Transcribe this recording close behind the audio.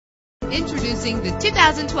Introducing the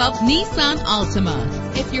 2012 Nissan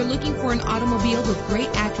Altima. If you're looking for an automobile with great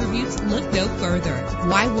attributes, look no further.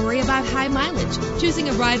 Why worry about high mileage? Choosing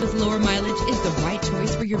a ride with lower mileage is the right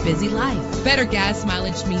choice for your busy life. Better gas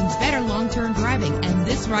mileage means better long-term driving, and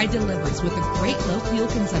this ride delivers with a great low fuel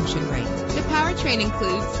consumption rate. The powertrain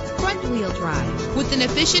includes front-wheel drive with an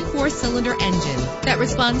efficient 4-cylinder engine that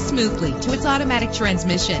responds smoothly to its automatic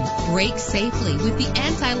transmission. Brake safely with the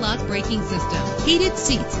anti-lock braking system. Heated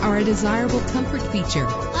seats are a desirable comfort feature.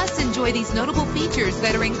 Plus, enjoy these notable features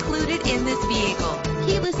that are included in this vehicle: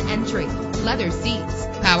 keyless entry, leather seats,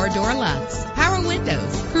 power door locks, power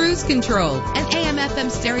windows, cruise control, an AM/FM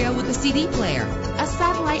stereo with a CD player, a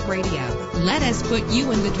satellite radio. Let us put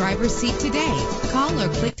you in the driver's seat today. Call or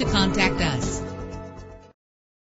click to contact us.